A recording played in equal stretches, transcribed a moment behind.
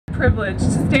privilege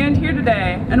to stand here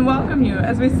today and welcome you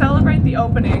as we celebrate the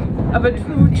opening of a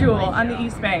true jewel on the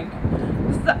East Bank,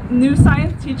 the new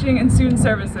Science Teaching and Student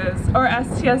Services, or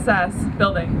STSS,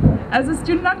 building. As a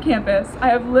student on campus, I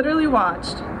have literally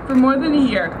watched for more than a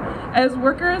year as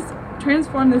workers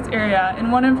transform this area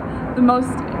in one of the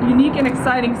most unique and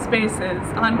exciting spaces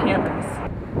on campus.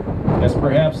 As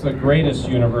perhaps the greatest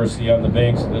university on the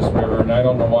banks of this river, and I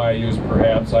don't know why I use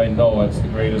perhaps, I know it's the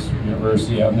greatest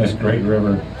university on this great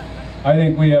river. I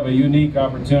think we have a unique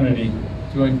opportunity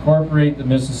to incorporate the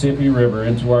Mississippi River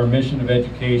into our mission of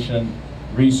education,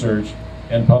 research,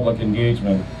 and public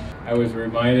engagement. I was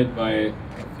reminded by a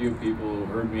few people who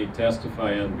heard me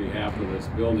testify on behalf of this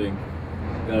building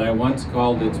that I once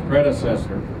called its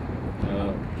predecessor,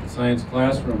 Science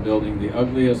Classroom Building, the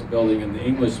ugliest building in the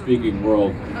English-speaking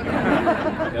world.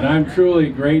 And I'm truly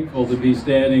grateful to be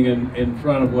standing in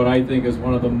front of what I think is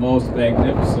one of the most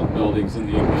magnificent buildings in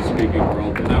the English-speaking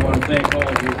world. And I want to thank all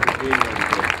of you for being here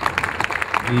today.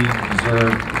 We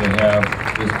deserve to have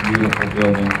this beautiful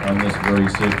building on this very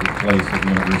sacred place at the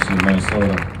University of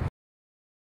Minnesota.